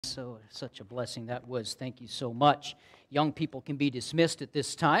Such a blessing that was. Thank you so much. Young people can be dismissed at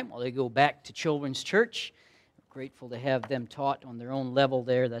this time while they go back to Children's Church. Grateful to have them taught on their own level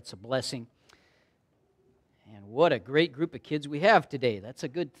there. That's a blessing. And what a great group of kids we have today. That's a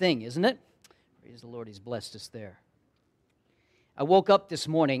good thing, isn't it? Praise the Lord, He's blessed us there. I woke up this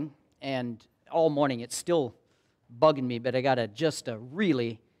morning, and all morning it's still bugging me, but I got just a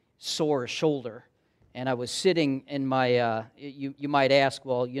really sore shoulder. And I was sitting in my, you might ask,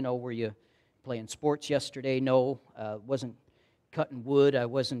 well, were you playing sports yesterday? No, wasn't cutting wood. I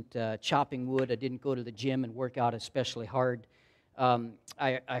wasn't chopping wood. I didn't go to the gym and work out especially hard.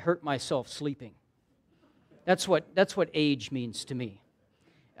 I hurt myself sleeping. That's what age means to me.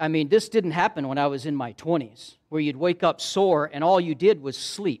 I mean, this didn't happen when I was in my 20s, where you'd wake up sore and all you did was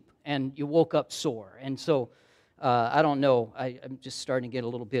sleep, and you woke up sore. And so, I don't know. I'm just starting to get a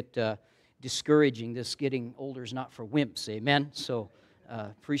little bit discouraging. This getting older is not for wimps, amen? So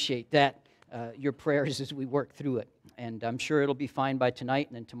appreciate that, your prayers as we work through it. And I'm sure it'll be fine by tonight,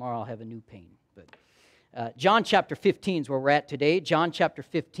 and then tomorrow I'll have a new pain. But John chapter 15 is where we're at today. John chapter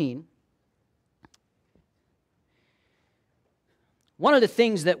 15. One of the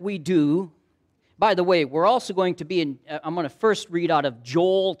things that we do, by the way, we're also going to be in, I'm going to first read out of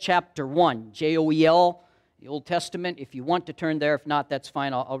Joel chapter 1, J-O-E-L, the Old Testament. If you want to turn there, if not, that's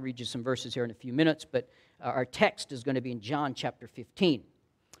fine. I'll read you some verses here in a few minutes, but our text is going to be in John chapter 15.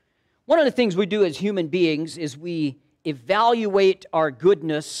 One of the things we do as human beings is we evaluate our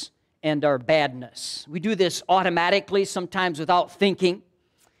goodness and our badness. We do this automatically, sometimes without thinking.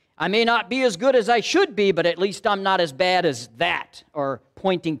 I may not be as good as I should be, but at least I'm not as bad as that, or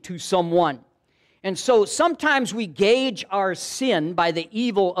pointing to someone. And so sometimes we gauge our sin by the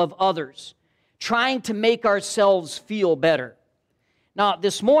evil of others, trying to make ourselves feel better. Now,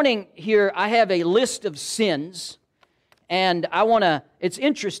 this morning here, I have a list of sins, and it's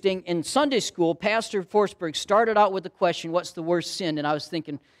interesting, in Sunday school, Pastor Forsberg started out with the question, what's the worst sin? And I was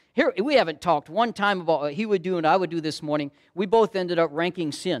thinking, here, we haven't talked one time about what he would do and I would do this morning. We both ended up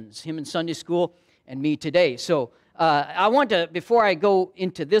ranking sins, him in Sunday school and me today. So I want to, before I go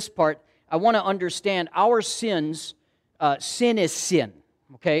into this part, I want to understand our sins. Sin is sin,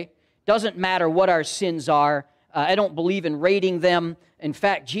 okay? Doesn't matter what our sins are. I don't believe in rating them. In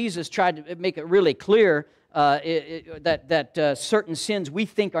fact, Jesus tried to make it really clear that certain sins we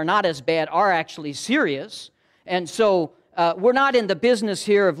think are not as bad are actually serious. And so we're not in the business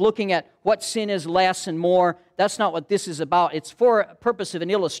here of looking at what sin is less and more. That's not what this is about. It's for a purpose of an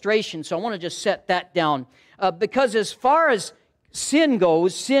illustration, so I want to just set that down. Because as far as sin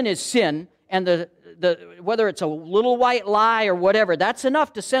goes, sin is sin, and whether it's a little white lie or whatever, that's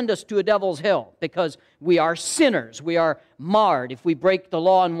enough to send us to a devil's hell, because we are sinners. We are marred. If we break the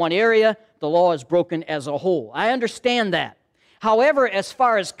law in one area, the law is broken as a whole. I understand that. However, as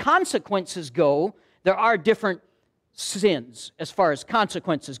far as consequences go, there are different sins as far as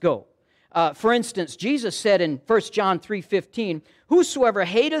consequences go. For instance, Jesus said in 1 John 3:15, "Whosoever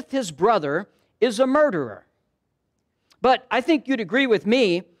hateth his brother is a murderer." But I think you'd agree with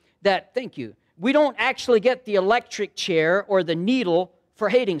me that, thank you, we don't actually get the electric chair or the needle for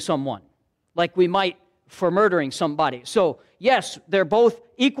hating someone, like we might for murdering somebody. So, yes, they're both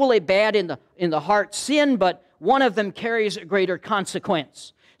equally bad in the heart sin, but one of them carries a greater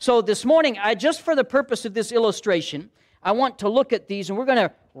consequence. So this morning, just for the purpose of this illustration, I want to look at these, and we're going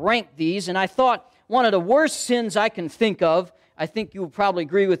to rank these. And I thought one of the worst sins I can think of, I think you will probably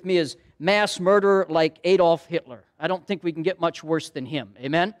agree with me, is mass murder like Adolf Hitler. I don't think we can get much worse than him.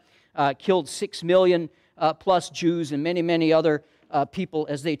 Amen? Killed 6 million plus Jews and many, many other people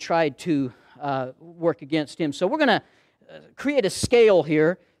as they tried to work against him. So we're going to create a scale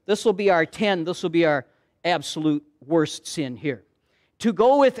here. This will be our 10. This will be our absolute worst sin here. To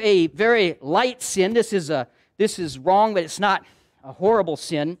go with a very light sin, this is wrong, but it's not a horrible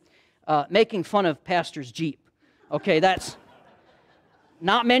sin, making fun of Pastor's Jeep. Okay, that's,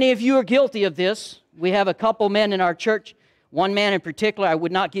 not many of you are guilty of this. We have a couple men in our church, one man in particular, I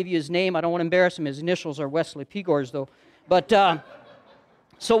would not give you his name, I don't want to embarrass him, his initials are Wesley Pigors though. But,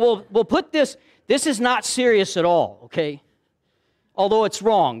 so we'll put this is not serious at all, okay? Although it's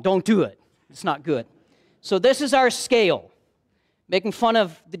wrong, don't do it. It's not good. So this is our scale. Making fun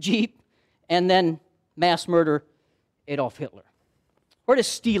of the Jeep, and then mass murder, Adolf Hitler. Where does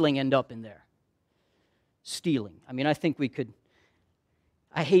stealing end up in there? Stealing. I mean, I think we could,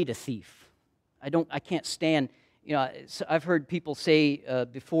 I hate a thief. I can't stand, I've heard people say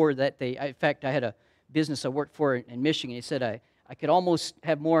before that in fact, I had a business I worked for in Michigan. He said I could almost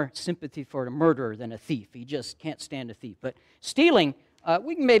have more sympathy for a murderer than a thief. He just can't stand a thief. But stealing,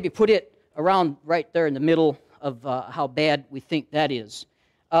 we can maybe put it around right there in the middle of how bad we think that is.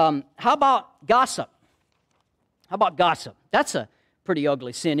 How about gossip? How about gossip? That's a pretty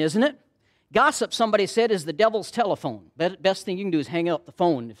ugly sin, isn't it? Gossip, somebody said, is the devil's telephone. Best thing you can do is hang up the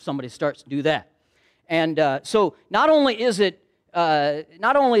phone if somebody starts to do that. And so not only is it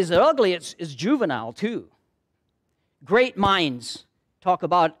ugly, it's juvenile too. Great minds talk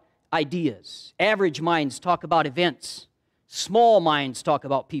about ideas. Average minds talk about events. Small minds talk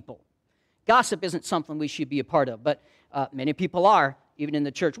about people. Gossip isn't something we should be a part of, but many people are, even in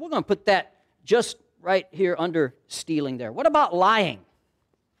the church. We're going to put that just right here under stealing there. What about lying?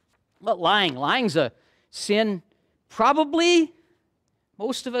 What about lying? Lying's a sin probably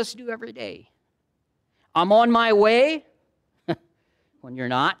most of us do every day. I'm on my way when you're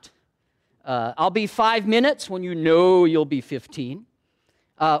not. I'll be 5 minutes when you know you'll be 15.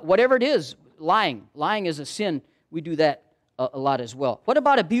 Whatever it is, lying. Lying is a sin. We do that a lot as well. What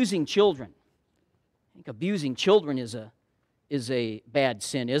about abusing children? I think abusing children is a bad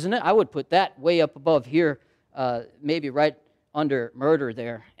sin, isn't it? I would put that way up above here, maybe right under murder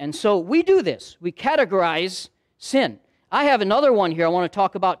there. And so we do this. We categorize sin. I have another one here I want to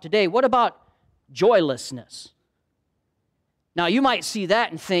talk about today. What about joylessness? Now, you might see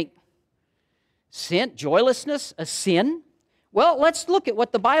that and think, sin, joylessness, a sin? Well, let's look at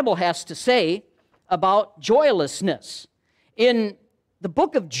what the Bible has to say about joylessness. In the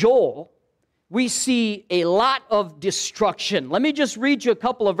book of Joel, we see a lot of destruction. Let me just read you a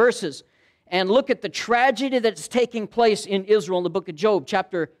couple of verses and look at the tragedy that's taking place in Israel in the book of Joel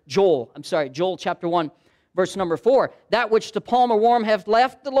chapter 1, verse number 4. That which the palmer worm hath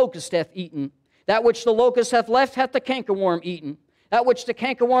left, the locust hath eaten. That which the locust hath left, hath the cankerworm eaten. That which the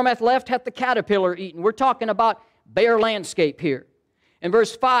cankerworm hath left, hath the caterpillar eaten. We're talking about bare landscape here. In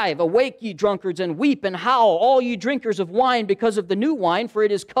verse 5, awake ye drunkards, and weep and howl, all ye drinkers of wine, because of the new wine, for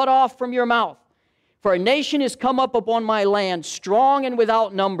it is cut off from your mouth. For a nation is come up upon my land, strong and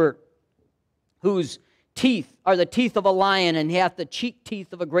without number, whose teeth are the teeth of a lion, and hath the cheek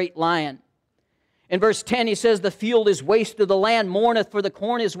teeth of a great lion. In verse 10, he says, the field is wasted, the land mourneth, for the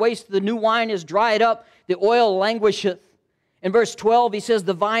corn is wasted, the new wine is dried up, the oil languisheth. In verse 12, he says,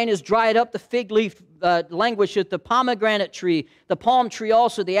 the vine is dried up, the fig leaf languisheth, the pomegranate tree, the palm tree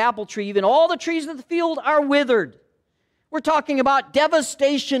also, the apple tree, even all the trees of the field are withered. We're talking about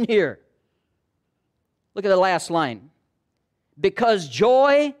devastation here. Look at the last line. Because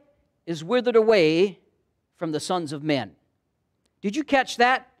joy is withered away from the sons of men. Did you catch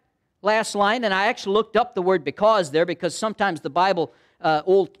that last line? And I actually looked up the word because there, because sometimes the Bible,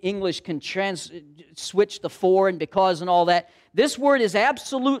 Old English, can switch the for and because and all that. This word is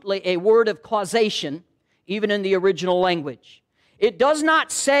absolutely a word of causation, even in the original language. It does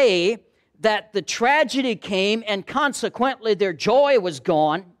not say that the tragedy came and consequently their joy was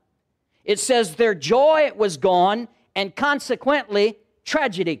gone. It says their joy was gone and consequently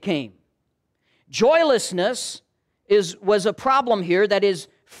tragedy came. Joylessness was a problem here that is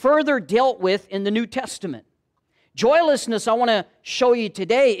further dealt with in the New Testament. Joylessness, I want to show you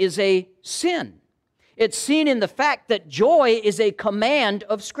today, is a sin. It's seen in the fact that joy is a command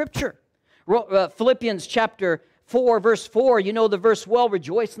of Scripture. Philippians chapter 4, verse 4, you know the verse well,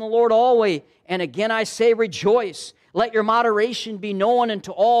 rejoice in the Lord always. And again I say rejoice. Let your moderation be known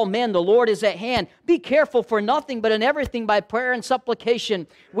unto all men. The Lord is at hand. Be careful for nothing, but in everything by prayer and supplication.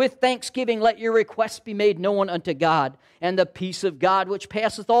 With thanksgiving let your requests be made known unto God. And the peace of God, which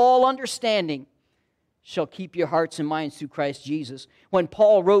passeth all understanding, shall keep your hearts and minds through Christ Jesus. When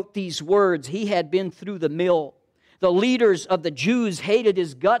Paul wrote these words, he had been through the mill. The leaders of the Jews hated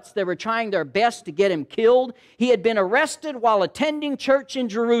his guts. They were trying their best to get him killed. He had been arrested while attending church in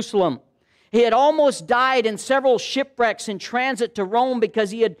Jerusalem. He had almost died in several shipwrecks in transit to Rome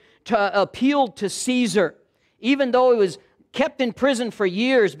because he had appealed to Caesar, even though he was kept in prison for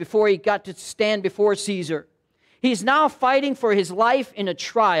years before he got to stand before Caesar. He's now fighting for his life in a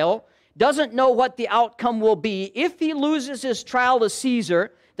trial, doesn't know what the outcome will be. If he loses his trial to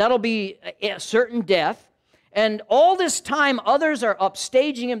Caesar, that'll be a certain death. And all this time, others are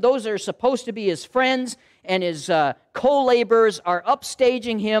upstaging him. Those that are supposed to be his friends and his co-laborers are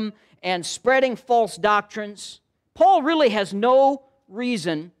upstaging him and spreading false doctrines. Paul really has no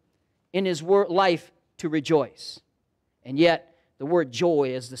reason in his life to rejoice. And yet, the word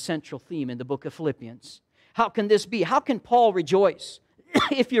joy is the central theme in the book of Philippians. How can this be? How can Paul rejoice?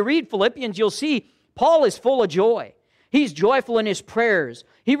 If you read Philippians, you'll see Paul is full of joy. He's joyful in his prayers.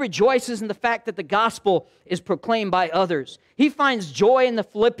 He rejoices in the fact that the gospel is proclaimed by others. He finds joy in the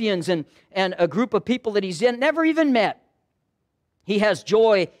Philippians and a group of people that he's never even met. He has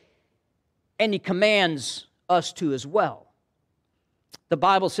joy, and he commands us to as well. The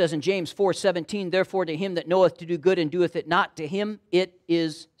Bible says in James 4:17, therefore to him that knoweth to do good and doeth it not, to him it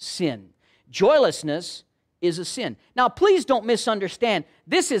is sin. Joylessness is a sin. Now, please don't misunderstand.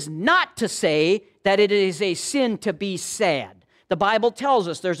 This is not to say that it is a sin to be sad. The Bible tells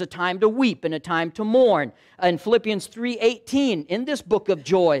us there's a time to weep and a time to mourn. In Philippians 3:18, in this book of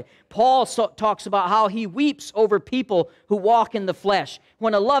joy, Paul talks about how he weeps over people who walk in the flesh.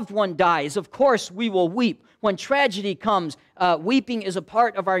 When a loved one dies, of course we will weep. When tragedy comes, weeping is a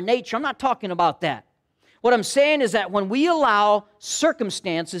part of our nature. I'm not talking about that. What I'm saying is that when we allow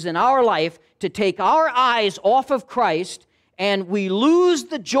circumstances in our life to take our eyes off of Christ, and we lose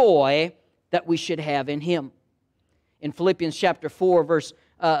the joy that we should have in Him. In Philippians chapter 4, verse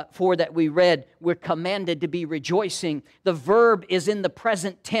 4 that we read, we're commanded to be rejoicing. The verb is in the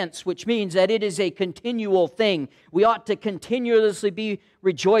present tense, which means that it is a continual thing. We ought to continuously be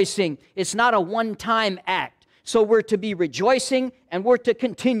rejoicing. It's not a one-time act. So we're to be rejoicing, and we're to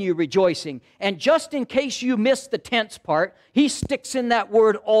continue rejoicing. And just in case you missed the tense part, he sticks in that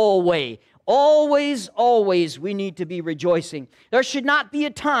word always. Always, always we need to be rejoicing. There should not be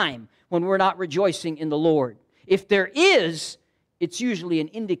a time when we're not rejoicing in the Lord. If there is, it's usually an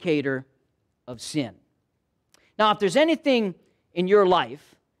indicator of sin. Now, if there's anything in your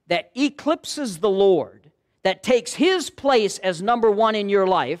life that eclipses the Lord, that takes His place as number one in your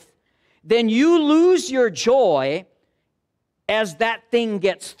life, then you lose your joy as that thing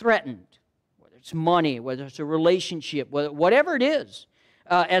gets threatened. Whether it's money, whether it's a relationship, whatever it is.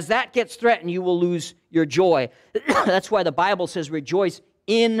 As that gets threatened, you will lose your joy. That's why the Bible says, rejoice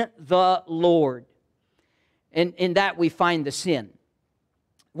in the Lord. And in that we find the sin.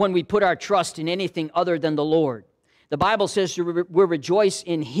 When we put our trust in anything other than the Lord. The Bible says we rejoice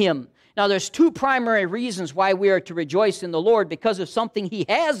in Him. Now there's two primary reasons why we are to rejoice in the Lord. Because of something He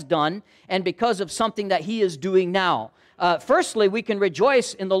has done and because of something that He is doing now. Firstly, we can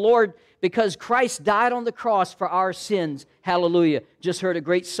rejoice in the Lord because Christ died on the cross for our sins. Hallelujah. Just heard a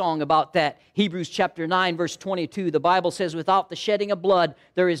great song about that. Hebrews chapter 9, verse 22. The Bible says, without the shedding of blood,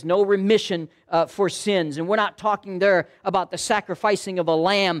 there is no remission for sins. And we're not talking there about the sacrificing of a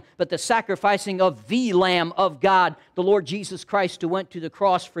lamb, but the sacrificing of the Lamb of God, the Lord Jesus Christ, who went to the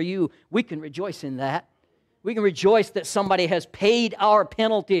cross for you. We can rejoice in that. We can rejoice that somebody has paid our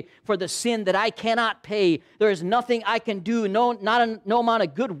penalty for the sin that I cannot pay. There is nothing I can do, no amount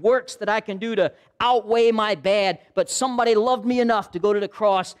of good works that I can do to outweigh my bad, but somebody loved me enough to go to the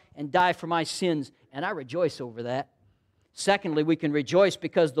cross and die for my sins, and I rejoice over that. Secondly, we can rejoice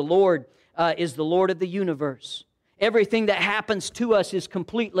because the Lord is the Lord of the universe. Everything that happens to us is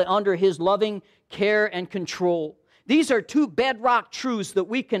completely under His loving care and control. These are two bedrock truths that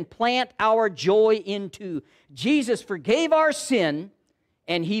we can plant our joy into. Jesus forgave our sin,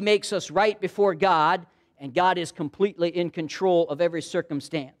 and He makes us right before God, and God is completely in control of every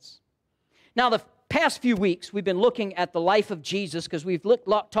circumstance. Now, the past few weeks, we've been looking at the life of Jesus because we've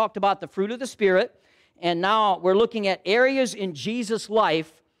talked about the fruit of the Spirit, and now we're looking at areas in Jesus'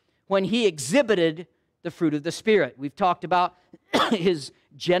 life when He exhibited the fruit of the Spirit. We've talked about His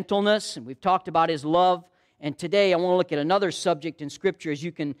gentleness, and we've talked about His love. And today I want to look at another subject in Scripture. As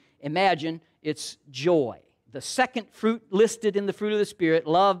you can imagine, it's joy. The second fruit listed in the fruit of the Spirit,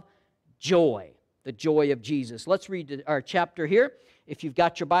 love, joy, the joy of Jesus. Let's read our chapter here. If you've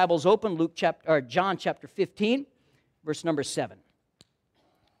got your Bibles open, John chapter 15, verse number 7.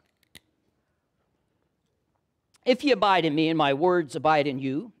 If ye abide in me, and my words abide in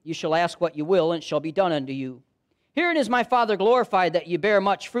you, you shall ask what you will, and it shall be done unto you. Herein is my Father glorified, that ye bear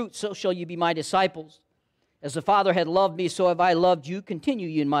much fruit, so shall ye be my disciples. As the Father had loved me, so have I loved you. Continue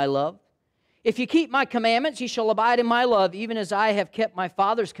ye in my love. If ye keep my commandments, ye shall abide in my love, even as I have kept my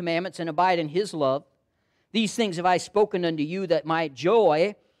Father's commandments and abide in His love. These things have I spoken unto you, that my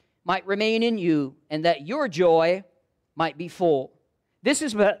joy might remain in you, and that your joy might be full. This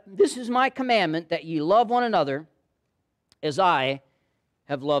is my commandment, that ye love one another as I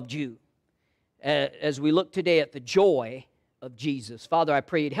have loved you. As we look today at the joy of Jesus. Father, I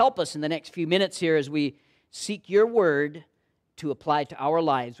pray you'd help us in the next few minutes here as we seek your word to apply to our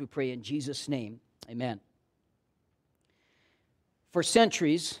lives. We pray in Jesus' name. Amen. For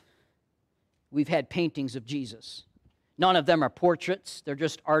centuries, we've had paintings of Jesus. None of them are portraits. They're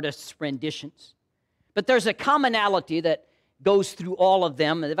just artists' renditions. But there's a commonality that goes through all of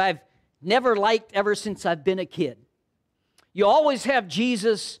them that I've never liked ever since I've been a kid. You always have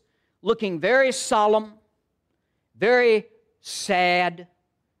Jesus looking very solemn, very sad,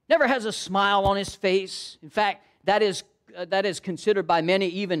 never has a smile on His face. In fact, that is considered by many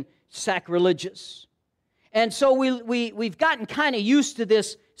even sacrilegious. And so we've gotten kind of used to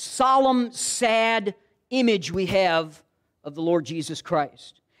this solemn, sad image we have of the Lord Jesus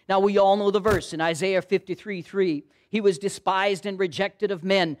Christ. Now, we all know the verse in Isaiah 53:3. He was despised and rejected of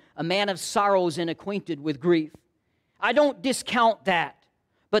men, a man of sorrows and acquainted with grief. I don't discount that,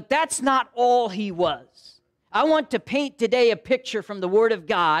 but that's not all he was. I want to paint today a picture from the Word of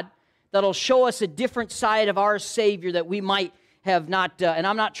God that'll show us a different side of our Savior that we might have not, and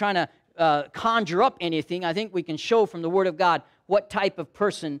I'm not trying to conjure up anything. I think we can show from the Word of God what type of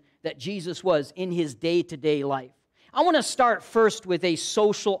person that Jesus was in his day-to-day life. I want to start first with a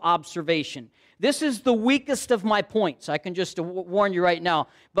social observation. This is the weakest of my points. I can just warn you right now.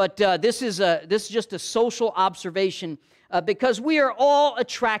 But this is just a social observation because we are all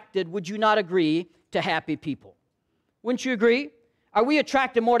attracted, would you not agree, to happy people? Wouldn't you agree? Are we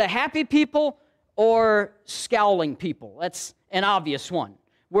attracted more to happy people or scowling people? That's an obvious one.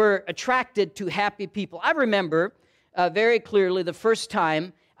 We're attracted to happy people. I remember very clearly the first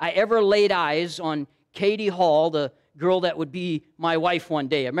time I ever laid eyes on Katie Hall, the girl that would be my wife one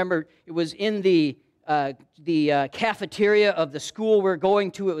day. I remember it was in the cafeteria of the school we're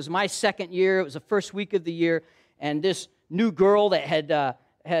going to. It was my second year. It was the first week of the year, and this new girl that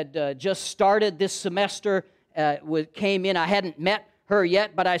had just started this semester came in. I hadn't met her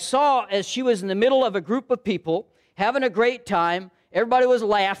yet, but I saw as she was in the middle of a group of people having a great time. Everybody was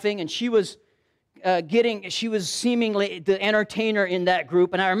laughing, and she was seemingly the entertainer in that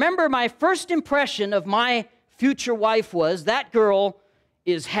group. And I remember my first impression of my future wife was, that girl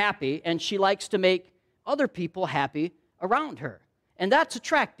is happy, and she likes to make other people happy around her. And that's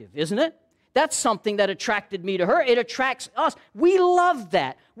attractive, isn't it? That's something that attracted me to her. It attracts us. We love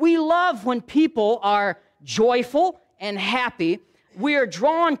that. We love when people are joyful and happy. We are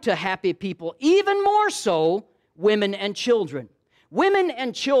drawn to happy people, even more so women and children. Women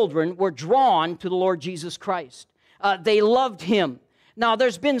and children were drawn to the Lord Jesus Christ. They loved him. Now,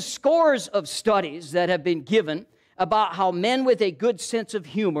 there's been scores of studies that have been given about how men with a good sense of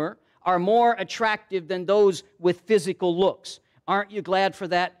humor are more attractive than those with physical looks. Aren't you glad for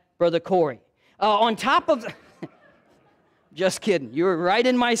that, Brother Corey? On top of... Just kidding. You were right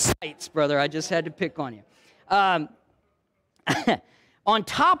in my sights, brother. I just had to pick on you. On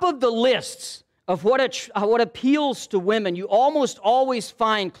top of the lists of what appeals to women, you almost always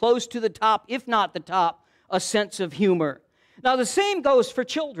find close to the top, if not the top, a sense of humor. Now, the same goes for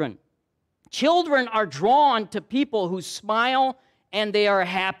children. Children are drawn to people who smile and they are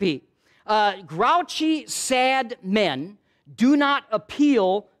happy. Grouchy, sad men do not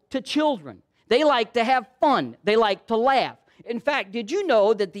appeal to children. They like to have fun. They like to laugh. In fact, did you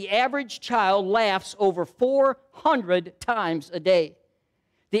know that the average child laughs over 400 times a day?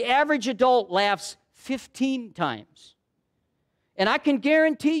 The average adult laughs 15 times. And I can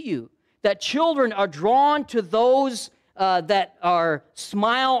guarantee you that children are drawn to those that are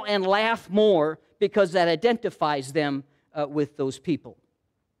smile and laugh more because that identifies them with those people.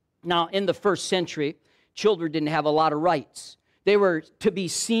 Now, in the first century, children didn't have a lot of rights. They were to be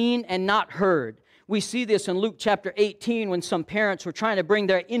seen and not heard. We see this in Luke chapter 18 when some parents were trying to bring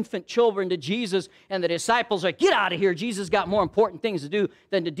their infant children to Jesus, and the disciples are like, "Get out of here. Jesus got more important things to do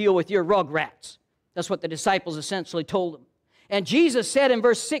than to deal with your rugrats." That's what the disciples essentially told him. And Jesus said in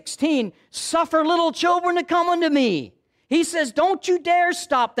verse 16, "Suffer little children to come unto me." He says, "Don't you dare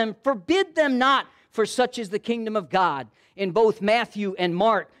stop them. Forbid them not, for such is the kingdom of God." In both Matthew and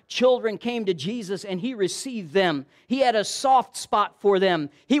Mark, children came to Jesus and he received them. He had a soft spot for them.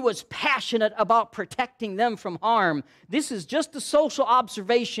 He was passionate about protecting them from harm. This is just a social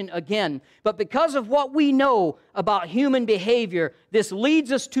observation again. But because of what we know about human behavior, this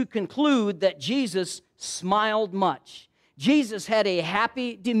leads us to conclude that Jesus smiled much. Jesus had a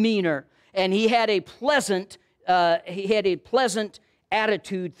happy demeanor, and he had a pleasant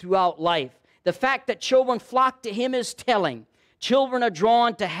attitude throughout life. The fact that children flock to him is telling. Children are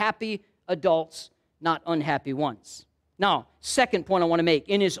drawn to happy adults, not unhappy ones. Now, second point I want to make,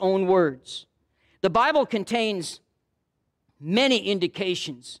 in his own words. The Bible contains many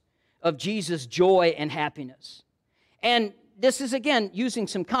indications of Jesus' joy and happiness. And this is, again, using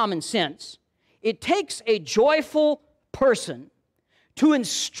some common sense. It takes a joyful person to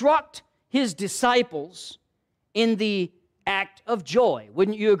instruct his disciples in the act of joy.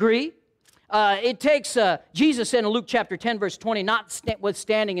 Wouldn't you agree? It takes, Jesus said in Luke chapter 10, verse 20,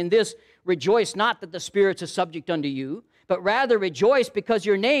 "Notwithstanding in this, rejoice not that the spirits are subject unto you, but rather rejoice because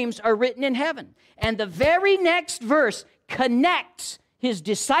your names are written in heaven." And the very next verse connects his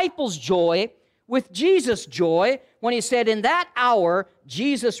disciples' joy with Jesus' joy when he said, "In that hour,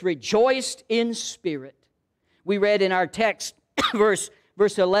 Jesus rejoiced in spirit." We read in our text, verse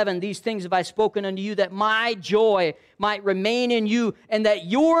 11, "These things have I spoken unto you, that my joy might remain in you, and that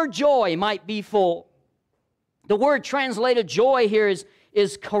your joy might be full." The word translated joy here is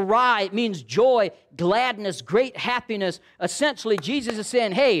karai. It means joy, gladness, great happiness. Essentially, Jesus is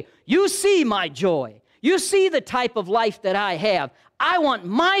saying, hey, you see my joy. You see the type of life that I have. I want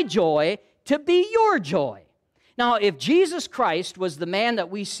my joy to be your joy. Now, if Jesus Christ was the man that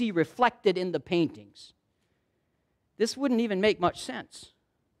we see reflected in the paintings, this wouldn't even make much sense.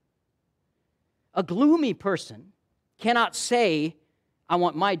 A gloomy person cannot say, I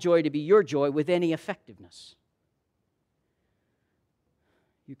want my joy to be your joy with any effectiveness.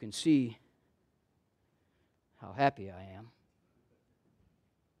 You can see how happy I am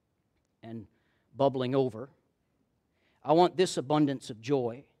and bubbling over. I want this abundance of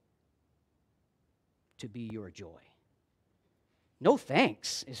joy to be your joy. No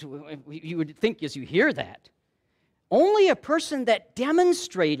thanks, you would think as you hear that. Only a person that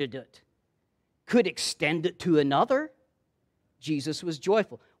demonstrated it could extend it to another. Jesus was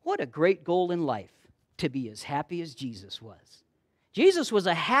joyful. What a great goal in life, to be as happy as Jesus was. Jesus was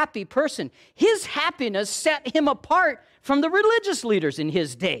a happy person. His happiness set him apart from the religious leaders in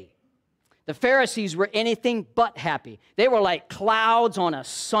his day. The Pharisees were anything but happy. They were like clouds on a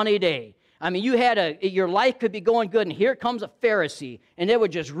sunny day. I mean, your life could be going good, and here comes a Pharisee, and it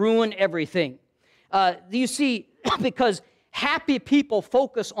would just ruin everything. You see, because happy people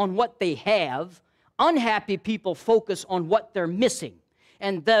focus on what they have, unhappy people focus on what they're missing.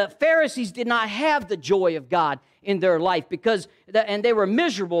 And the Pharisees did not have the joy of God in their life, and they were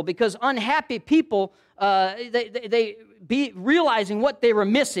miserable because unhappy people, realizing what they were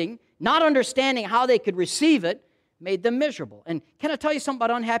missing, not understanding how they could receive it, made them miserable. And can I tell you something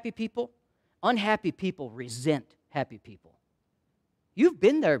about unhappy people? Unhappy people resent happy people. You've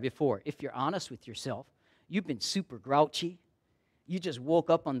been there before, if you're honest with yourself. You've been super grouchy. You just woke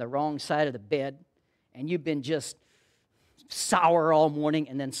up on the wrong side of the bed, and you've been just sour all morning,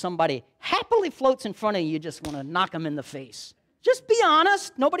 and then somebody happily floats in front of you. You just want to knock them in the face. Just be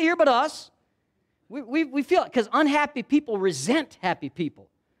honest. Nobody here but us. We feel it because unhappy people resent happy people.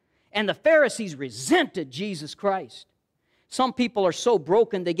 And the Pharisees resented Jesus Christ. Some people are so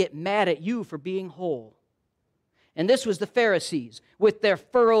broken they get mad at you for being whole. And this was the Pharisees with their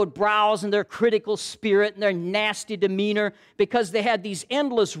furrowed brows and their critical spirit and their nasty demeanor, because they had these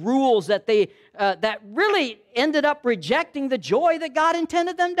endless rules that really ended up rejecting the joy that God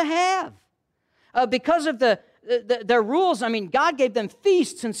intended them to have. Because of their rules, I mean, God gave them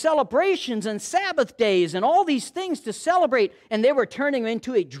feasts and celebrations and Sabbath days and all these things to celebrate, and they were turning them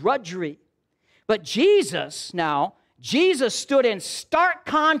into a drudgery. But Jesus stood in stark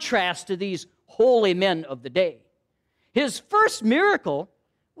contrast to these holy men of the day. His first miracle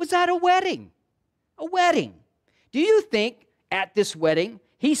was at a wedding. A wedding. Do you think at this wedding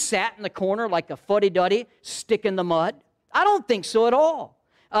he sat in the corner like a fuddy-duddy, stick in the mud? I don't think so at all.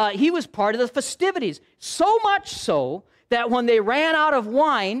 He was part of the festivities. So much so that when they ran out of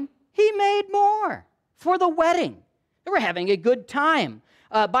wine, he made more for the wedding. They were having a good time.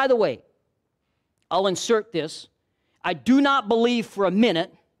 By the way, I'll insert this. I do not believe for a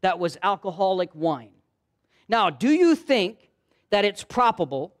minute that was alcoholic wine. Now, do you think that it's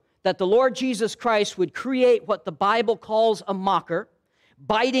probable that the Lord Jesus Christ would create what the Bible calls a mocker,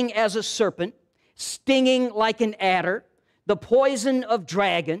 biting as a serpent, stinging like an adder, the poison of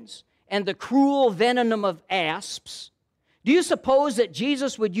dragons, and the cruel venom of asps? Do you suppose that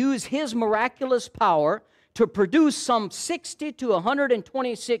Jesus would use his miraculous power to produce some 60 to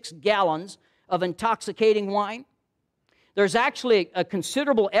 126 gallons of intoxicating wine? There's actually a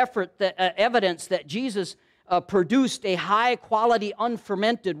considerable evidence that Jesus produced a high-quality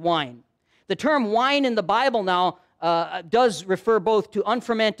unfermented wine. The term wine in the Bible now does refer both to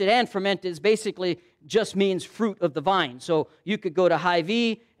unfermented and fermented. It basically just means fruit of the vine. So you could go to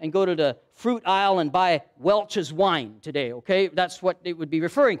Hy-Vee and go to the fruit aisle and buy Welch's wine today, okay? That's what it would be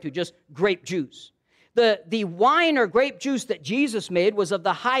referring to, just grape juice. The wine or grape juice that Jesus made was of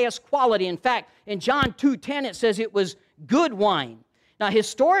the highest quality. In fact, in John 2:10, it says it was good wine. Now,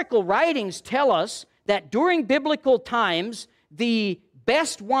 historical writings tell us that during biblical times, the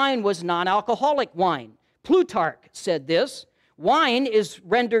best wine was non-alcoholic wine. Plutarch said this: wine is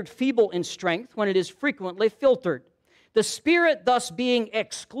rendered feeble in strength when it is frequently filtered. The spirit thus being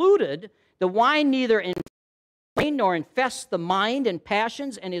excluded, the wine neither inflames nor infests the mind and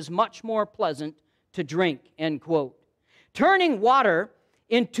passions, and is much more pleasant to drink, end quote. Turning water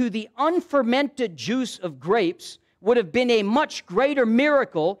into the unfermented juice of grapes would have been a much greater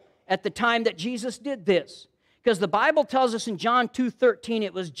miracle at the time that Jesus did this. Because the Bible tells us in John 2:13,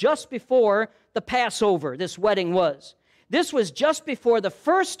 it was just before the Passover, this wedding was. This was just before the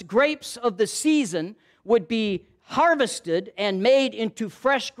first grapes of the season would be harvested and made into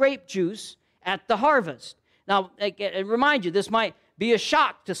fresh grape juice at the harvest. Now, I remind you, this might be a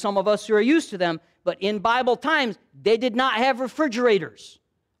shock to some of us who are used to them, but in Bible times, they did not have refrigerators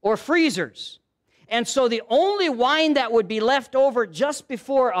or freezers. And so the only wine that would be left over just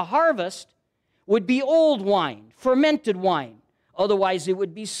before a harvest would be old wine, fermented wine. Otherwise, it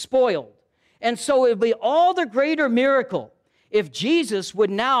would be spoiled. And so it would be all the greater miracle if Jesus would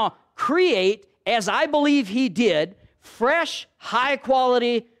now create, as I believe he did, fresh,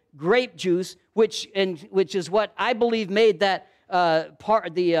 high-quality grape juice, which is what I believe made that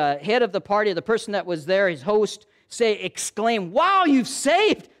head of the party, the person that was there, his host, exclaim, "Wow, you've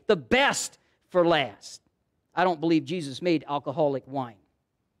saved the best for last." I don't believe Jesus made alcoholic wine.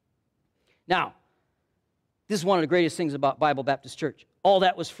 Now, this is one of the greatest things about Bible Baptist Church. All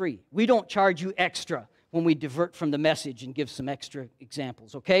that was free. We don't charge you extra when we divert from the message and give some extra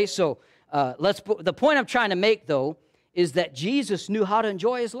examples, okay? So the point I'm trying to make, though, is that Jesus knew how to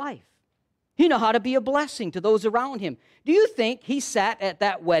enjoy his life. He knew how to be a blessing to those around him. Do you think he sat at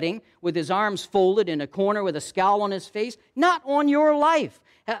that wedding with his arms folded in a corner with a scowl on his face? Not on your life.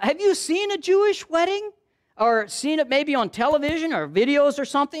 Have you seen a Jewish wedding? Or seen it maybe on television or videos or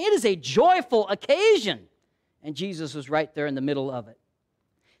something? It is a joyful occasion. And Jesus was right there in the middle of it.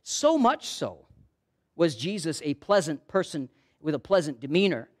 So much so was Jesus a pleasant person with a pleasant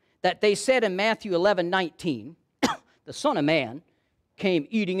demeanor that they said in Matthew 11:19, the Son of Man came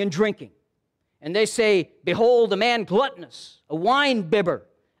eating and drinking. And they say, "Behold, a man gluttonous, a wine-bibber,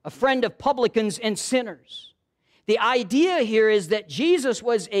 a friend of publicans and sinners." The idea here is that Jesus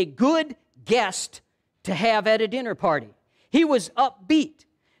was a good guest to have at a dinner party. He was upbeat.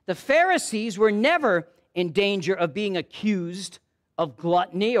 The Pharisees were never in danger of being accused of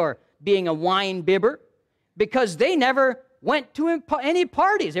gluttony or being a wine-bibber because they never went to any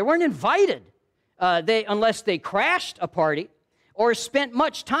parties. They weren't invited unless they crashed a party or spent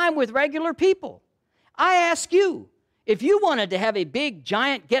much time with regular people. I ask you, if you wanted to have a big,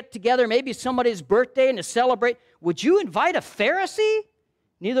 giant get-together, maybe somebody's birthday and to celebrate, would you invite a Pharisee?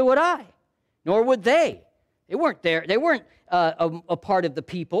 Neither would I, nor would they. They weren't there. They weren't a part of the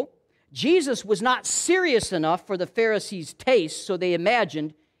people. Jesus was not serious enough for the Pharisees' taste, so they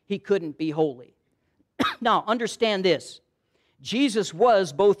imagined he couldn't be holy. Now, understand this. Jesus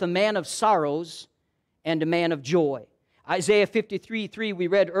was both a man of sorrows and a man of joy. Isaiah 53:3, we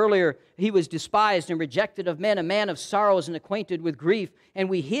read earlier, he was despised and rejected of men, a man of sorrows and acquainted with grief, and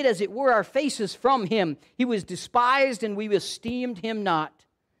we hid, as it were, our faces from him. He was despised, and we esteemed him not.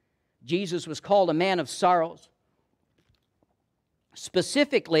 Jesus was called a man of sorrows,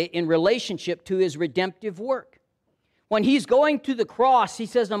 specifically in relationship to his redemptive work. When he's going to the cross, he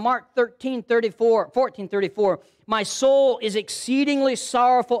says in Mark 14:34, "My soul is exceedingly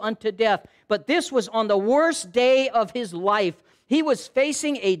sorrowful unto death." But this was on the worst day of his life. He was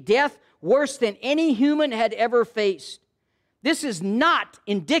facing a death worse than any human had ever faced. This is not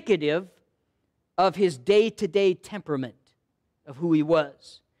indicative of his day-to-day temperament, of who he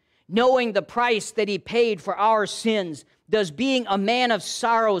was. Knowing the price that he paid for our sins, does being a man of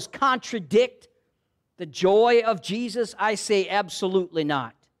sorrows contradict the joy of Jesus? I say absolutely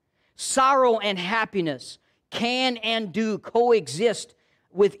not. Sorrow and happiness can and do coexist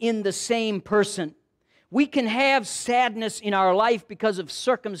within the same person. We can have sadness in our life because of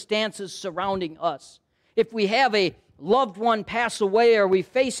circumstances surrounding us. If we have a loved one pass away, or we're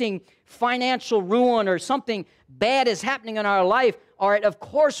facing financial ruin, or something bad is happening in our life, all right, of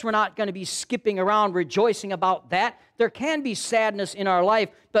course we're not going to be skipping around rejoicing about that. There can be sadness in our life,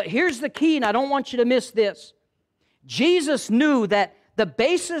 but here's the key, and I don't want you to miss this. Jesus knew that the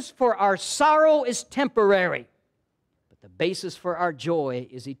basis for our sorrow is temporary, but the basis for our joy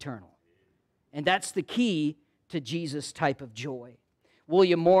is eternal. And that's the key to Jesus' type of joy.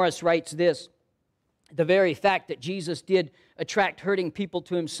 William Morris writes this: "The very fact that Jesus did attract hurting people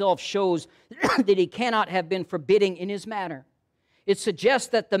to himself shows that he cannot have been forbidding in his manner. It suggests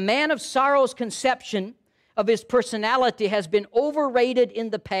that the man of sorrow's conception of his personality has been overrated in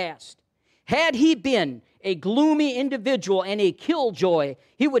the past. Had he been a gloomy individual and a killjoy,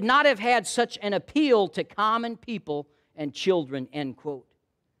 he would not have had such an appeal to common people and children," end quote.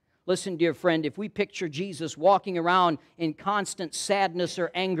 Listen, dear friend, if we picture Jesus walking around in constant sadness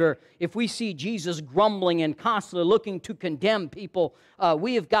or anger, if we see Jesus grumbling and constantly looking to condemn people,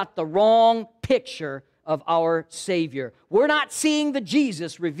 we have got the wrong picture of our Savior. We're not seeing the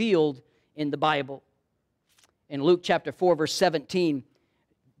Jesus revealed in the Bible. In Luke chapter 4, verse 17,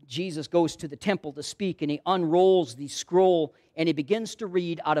 Jesus goes to the temple to speak, and he unrolls the scroll, and he begins to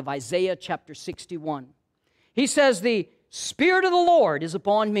read out of Isaiah chapter 61. He says, "The Spirit of the Lord is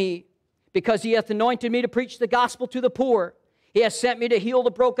upon me, because he hath anointed me to preach the gospel to the poor. He has sent me to heal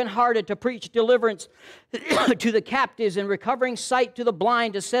the brokenhearted, to preach deliverance to the captives, and recovering sight to the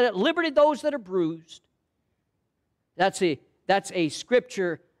blind, to set at liberty those that are bruised. That's a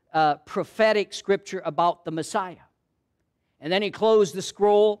scripture, prophetic scripture about the Messiah. And then he closed the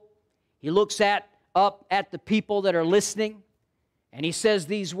scroll. He looks up at the people that are listening, and he says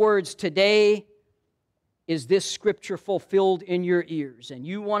these words, "Today is this scripture fulfilled in your ears." And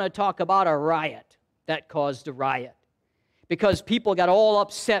you want to talk about a riot. That caused a riot, because people got all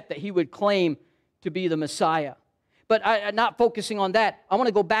upset that he would claim to be the Messiah. But I'm not focusing on that. I want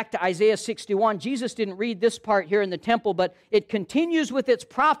to go back to Isaiah 61. Jesus didn't read this part here in the temple, but it continues with its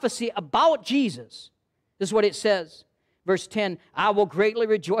prophecy about Jesus. This is what it says. Verse 10, "I will greatly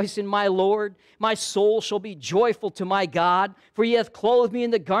rejoice in my Lord. My soul shall be joyful to my God, for he hath clothed me in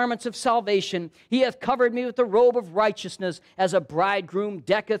the garments of salvation. He hath covered me with the robe of righteousness, as a bridegroom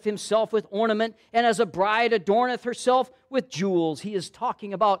decketh himself with ornament, and as a bride adorneth herself with jewels." He is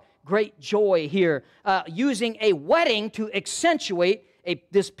talking about great joy here, using a wedding to accentuate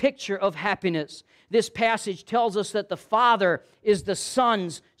this picture of happiness. This passage tells us that the Father is the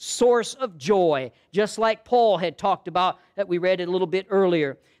Son's source of joy, just like Paul had talked about that we read a little bit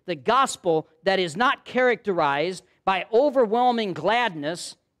earlier. The gospel that is not characterized by overwhelming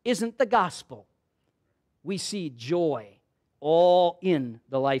gladness isn't the gospel. We see joy all in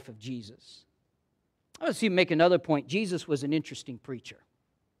the life of Jesus. Let's even make another point. Jesus was an interesting preacher.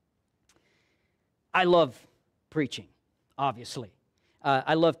 I love preaching, obviously.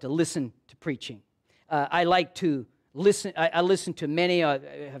 I love to listen to preaching. I like to listen. I listen to many. I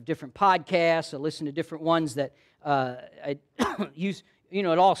have different podcasts. I listen to different ones that I use. You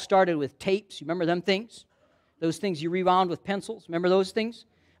know, it all started with tapes. You remember them things? Those things you rewound with pencils. Remember those things?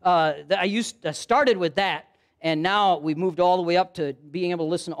 I started with that, and now we've moved all the way up to being able to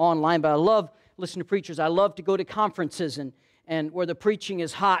listen online. But I love listening to preachers. I love to go to conferences and where the preaching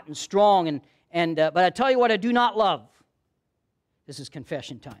is hot and strong. But I tell you what I do not love. This is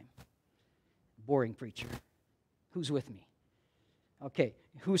confession time. Boring preacher. Who's with me? Okay.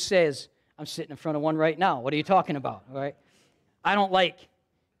 Who says, I'm sitting in front of one right now? What are you talking about? All right. I don't like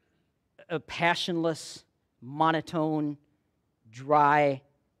a passionless, monotone, dry,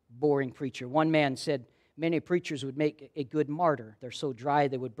 boring preacher. One man said, many preachers would make a good martyr. They're so dry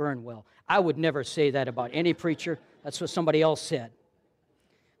they would burn well. I would never say that about any preacher. That's what somebody else said.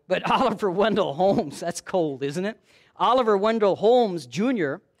 But Oliver Wendell Holmes, that's cold, isn't it? Oliver Wendell Holmes,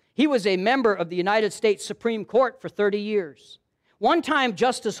 Jr., he was a member of the United States Supreme Court for 30 years. One time,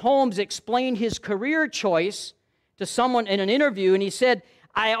 Justice Holmes explained his career choice to someone in an interview, and he said,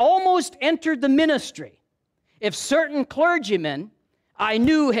 "I almost entered the ministry if certain clergymen I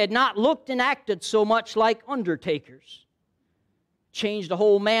knew had not looked and acted so much like undertakers." Changed the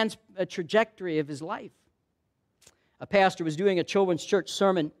whole man's trajectory of his life. A pastor was doing a children's church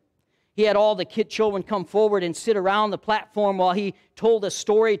sermon. He had all the children come forward and sit around the platform while he told a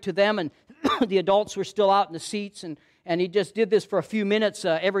story to them, and the adults were still out in the seats, and he just did this for a few minutes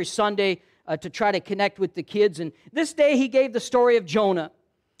every Sunday to try to connect with the kids. And this day he gave the story of Jonah,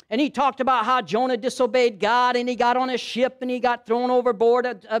 and he talked about how Jonah disobeyed God, and he got on a ship, and he got thrown overboard,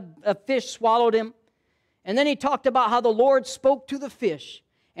 a fish swallowed him. And then he talked about how the Lord spoke to the fish,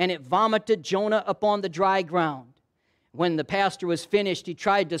 and it vomited Jonah upon the dry ground. When the pastor was finished, he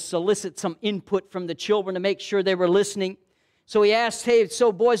tried to solicit some input from the children to make sure they were listening. So he asked, "Hey,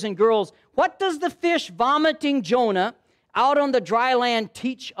 so boys and girls, what does the fish vomiting Jonah out on the dry land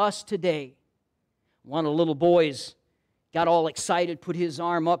teach us today?" One of the little boys got all excited, put his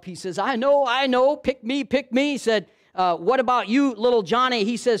arm up. He says, I know, pick me. He said, "What about you, little Johnny?"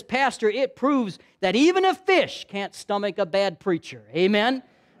 He says, "Pastor, it proves that even a fish can't stomach a bad preacher." Amen?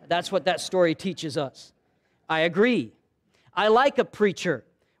 That's what that story teaches us. I agree. I like a preacher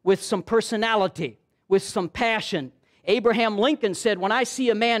with some personality, with some passion. Abraham Lincoln said, "When I see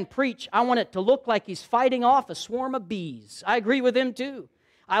a man preach, I want it to look like he's fighting off a swarm of bees." I agree with him too.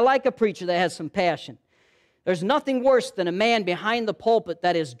 I like a preacher that has some passion. There's nothing worse than a man behind the pulpit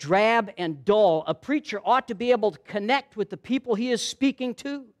that is drab and dull. A preacher ought to be able to connect with the people he is speaking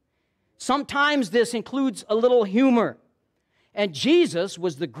to. Sometimes this includes a little humor. And Jesus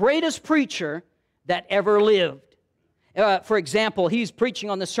was the greatest preacher that ever lived. For example, he's preaching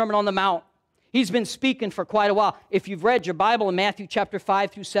on the Sermon on the Mount. He's been speaking for quite a while. If you've read your Bible in Matthew chapter 5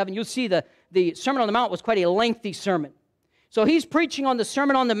 through 7, you'll see the Sermon on the Mount was quite a lengthy sermon. So he's preaching on the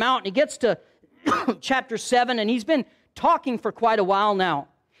Sermon on the Mount, and he gets to chapter 7, and he's been talking for quite a while now.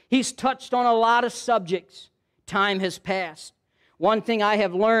 He's touched on a lot of subjects. Time has passed. One thing I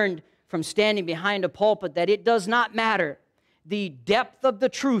have learned from standing behind a pulpit, that it does not matter the depth of the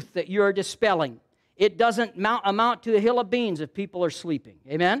truth that you're dispelling. it doesn't amount to a hill of beans if people are sleeping.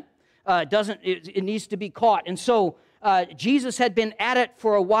 Amen? It needs to be caught. And so Jesus had been at it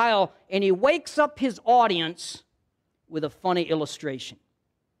for a while, and he wakes up his audience with a funny illustration.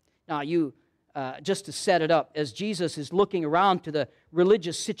 Now, just to set it up, as Jesus is looking around to the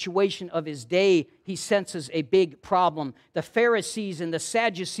religious situation of his day, he senses a big problem. The Pharisees and the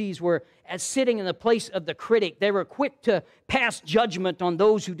Sadducees were sitting in the place of the critic. They were quick to pass judgment on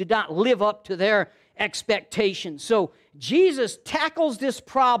those who did not live up to their expectations. So Jesus tackles this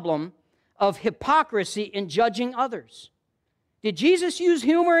problem of hypocrisy in judging others. Did Jesus use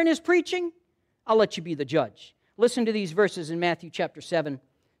humor in his preaching? I'll let you be the judge. Listen to these verses in Matthew chapter 7,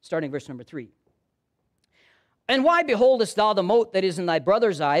 starting verse number 3. And why beholdest thou the mote that is in thy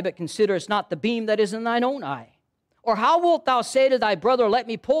brother's eye, but considerest not the beam that is in thine own eye? Or how wilt thou say to thy brother, let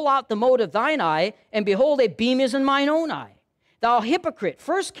me pull out the mote of thine eye, and behold, a beam is in mine own eye? Thou hypocrite,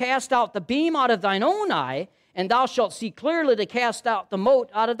 first cast out the beam out of thine own eye, and thou shalt see clearly to cast out the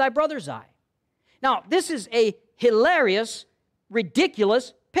mote out of thy brother's eye. Now, this is a hilarious,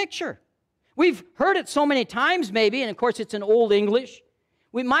 ridiculous picture. We've heard it so many times maybe, and of course it's in Old English.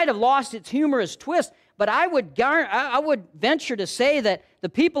 We might have lost its humorous twist, but I would venture to say that the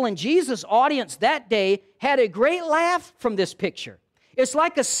people in Jesus' audience that day had a great laugh from this picture. It's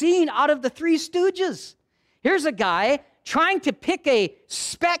like a scene out of the Three Stooges. Here's a guy trying to pick a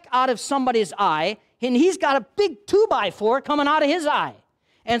speck out of somebody's eye, and he's got a big 2x4 coming out of his eye.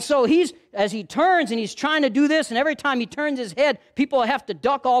 And so as he turns and he's trying to do this, and every time he turns his head, people have to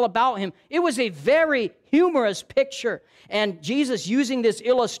duck all about him. It was a very humorous picture. And Jesus using this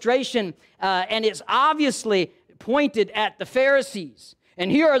illustration, and it's obviously pointed at the Pharisees. And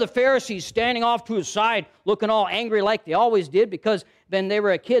here are the Pharisees standing off to his side, looking all angry like they always did, because when they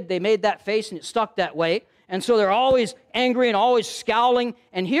were a kid, they made that face and it stuck that way. And so they're always angry and always scowling.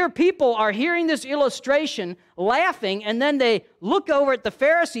 And here people are hearing this illustration, laughing, and then they look over at the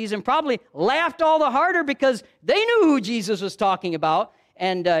Pharisees and probably laughed all the harder because they knew who Jesus was talking about.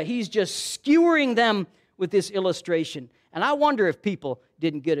 And he's just skewering them with this illustration. And I wonder if people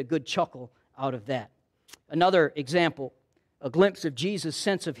didn't get a good chuckle out of that. Another example, a glimpse of Jesus'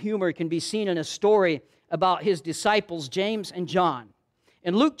 sense of humor can be seen in a story about his disciples, James and John.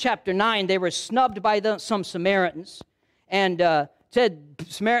 In Luke chapter 9, they were snubbed by some Samaritans and said,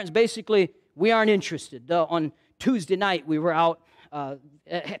 Samaritans, basically, we aren't interested. On Tuesday night, we were out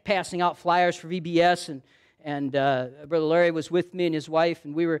passing out flyers for VBS, and Brother Larry was with me and his wife,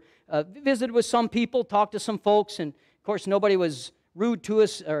 and we were visited with some people, talked to some folks, and of course, nobody was rude to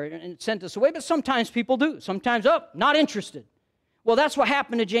us or sent us away, but sometimes people do. Sometimes, not interested. Well, that's what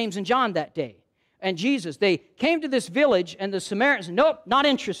happened to James and John that day. And Jesus, they came to this village, and the Samaritans, nope, not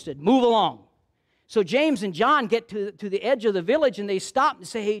interested, move along. So James and John get to the edge of the village, and they stop and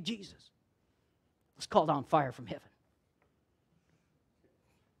say, hey, Jesus, let's call down fire from heaven.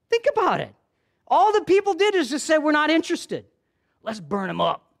 Think about it. All the people did is just say, we're not interested. Let's burn them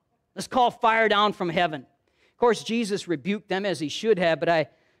up. Let's call fire down from heaven. Of course, Jesus rebuked them as he should have, but I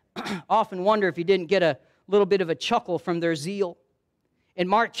often wonder if he didn't get a little bit of a chuckle from their zeal. In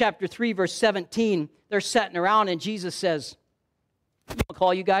Mark chapter 3, verse 17, they're sitting around, and Jesus says, I'm going to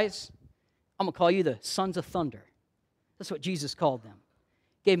call you guys, I'm going to call you the sons of thunder. That's what Jesus called them.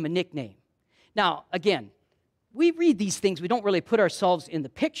 Gave them a nickname. Now, again, we read these things. We don't really put ourselves in the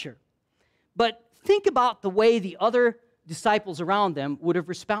picture. But think about the way the other disciples around them would have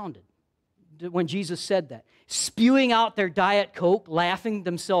responded when Jesus said that. Spewing out their Diet Coke, laughing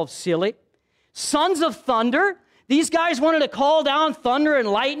themselves silly. Sons of thunder. These guys wanted to call down thunder and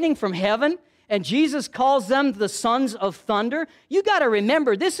lightning from heaven, and Jesus calls them the sons of thunder. You got to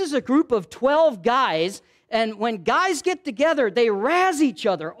remember, this is a group of 12 guys, and when guys get together, they razz each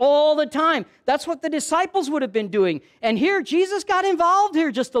other all the time. That's what the disciples would have been doing. And here, Jesus got involved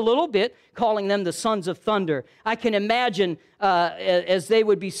here just a little bit, calling them the sons of thunder. I can imagine as they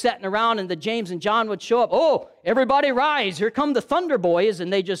would be sitting around and the James and John would show up, oh, everybody rise, here come the thunder boys,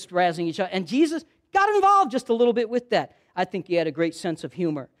 and they just razzing each other. And Jesus got involved just a little bit with that. I think he had a great sense of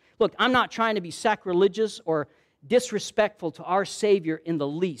humor. Look, I'm not trying to be sacrilegious or disrespectful to our Savior in the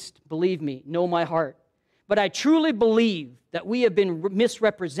least. Believe me, know my heart. But I truly believe that we have been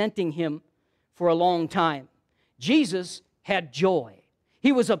misrepresenting him for a long time. Jesus had joy.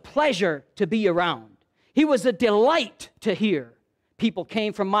 He was a pleasure to be around. He was a delight to hear. People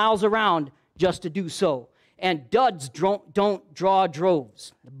came from miles around just to do so. And duds don't draw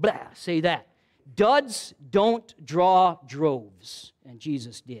droves. Blah, say that. Duds don't draw droves, and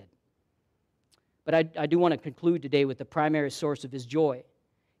Jesus did. But I do want to conclude today with the primary source of his joy.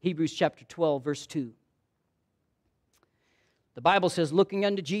 Hebrews chapter 12, verse 2. The Bible says, looking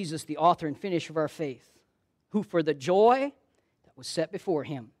unto Jesus, the author and finisher of our faith, who for the joy that was set before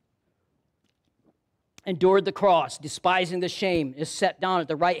him endured the cross, despising the shame, is set down at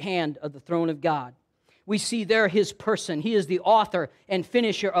the right hand of the throne of God. We see there his person. He is the author and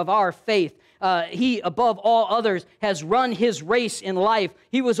finisher of our faith. He, above all others, has run his race in life.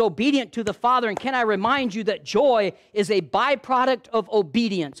 He was obedient to the Father. And can I remind you that joy is a byproduct of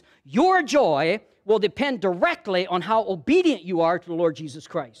obedience? Your joy will depend directly on how obedient you are to the Lord Jesus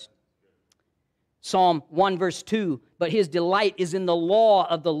Christ. Psalm 1 verse 2, but his delight is in the law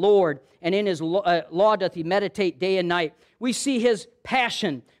of the Lord, and in his law doth he meditate day and night. We see his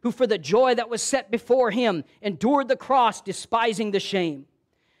passion, who for the joy that was set before him endured the cross, despising the shame.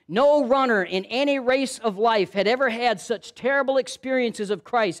 No runner in any race of life had ever had such terrible experiences of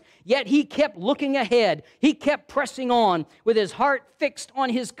Christ, yet he kept looking ahead. He kept pressing on with his heart fixed on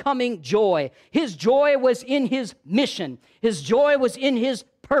his coming joy. His joy was in his mission. His joy was in his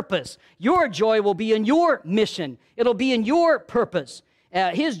purpose. Your joy will be in your mission. It'll be in your purpose.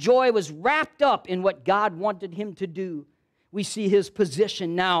 His joy was wrapped up in what God wanted him to do. We see his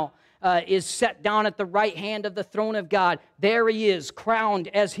position now is set down at the right hand of the throne of God. There he is, crowned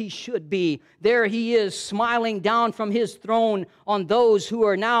as he should be. There he is, smiling down from his throne on those who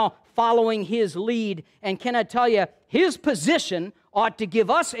are now following his lead. And can I tell you, his position ought to give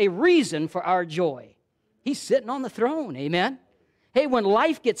us a reason for our joy. He's sitting on the throne, amen? Hey, when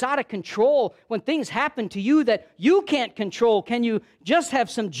life gets out of control, when things happen to you that you can't control, can you just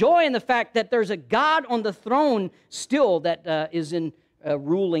have some joy in the fact that there's a God on the throne still that is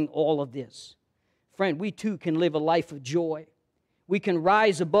ruling all of this? Friend, we too can live a life of joy. We can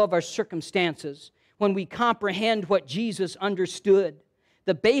rise above our circumstances when we comprehend what Jesus understood.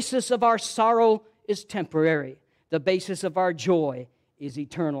 The basis of our sorrow is temporary. The basis of our joy is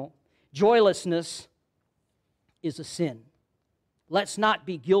eternal. Joylessness is a sin. Let's not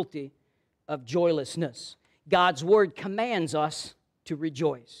be guilty of joylessness. God's Word commands us to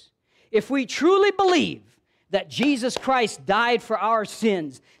rejoice. If we truly believe that Jesus Christ died for our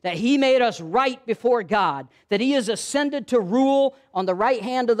sins, that He made us right before God, that He is ascended to rule on the right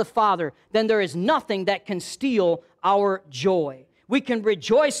hand of the Father, then there is nothing that can steal our joy. We can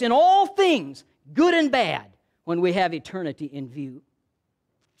rejoice in all things, good and bad, when we have eternity in view.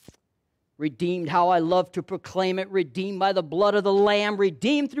 Redeemed, how I love to proclaim it, redeemed by the blood of the Lamb,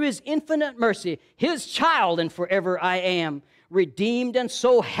 redeemed through His infinite mercy, His child, and forever I am. Redeemed and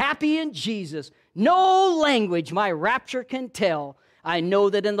so happy in Jesus, no language my rapture can tell. I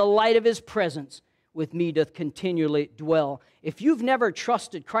know that in the light of His presence, with me doth continually dwell. If you've never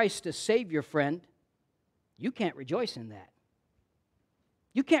trusted Christ as Savior, friend, you can't rejoice in that.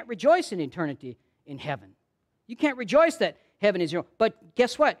 You can't rejoice in eternity in heaven. You can't rejoice that heaven is your own. But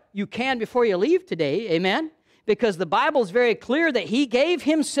guess what? You can before you leave today, amen? Because the Bible is very clear that He gave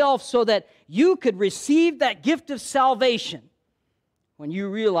Himself so that you could receive that gift of salvation when you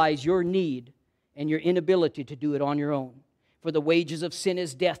realize your need and your inability to do it on your own. For the wages of sin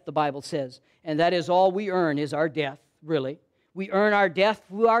is death, the Bible says. And that is all we earn is our death, really. We earn our death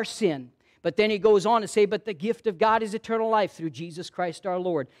through our sin. But then he goes on to say, but the gift of God is eternal life through Jesus Christ our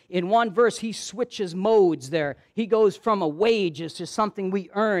Lord. In one verse, he switches modes there. He goes from a wage as to something we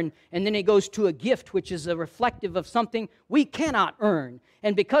earn, and then he goes to a gift, which is a reflective of something we cannot earn.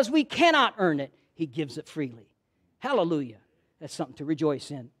 And because we cannot earn it, he gives it freely. Hallelujah. That's something to rejoice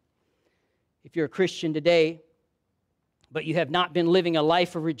in. If you're a Christian today, but you have not been living a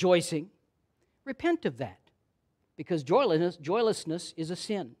life of rejoicing, repent of that. Because joylessness is a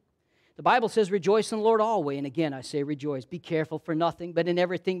sin. The Bible says, rejoice in the Lord always. And again, I say rejoice. Be careful for nothing, but in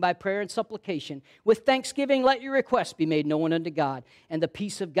everything by prayer and supplication. With thanksgiving, let your requests be made known unto God. And the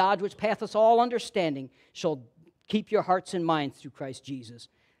peace of God, which passeth all understanding, shall keep your hearts and minds through Christ Jesus.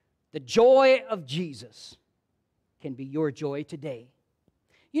 The joy of Jesus can be your joy today.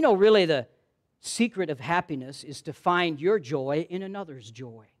 You know, really, the secret of happiness is to find your joy in another's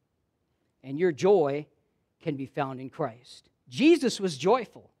joy. And your joy can be found in Christ. Jesus was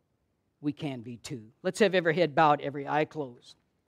joyful. We can be too. Let's have every head bowed, every eye closed.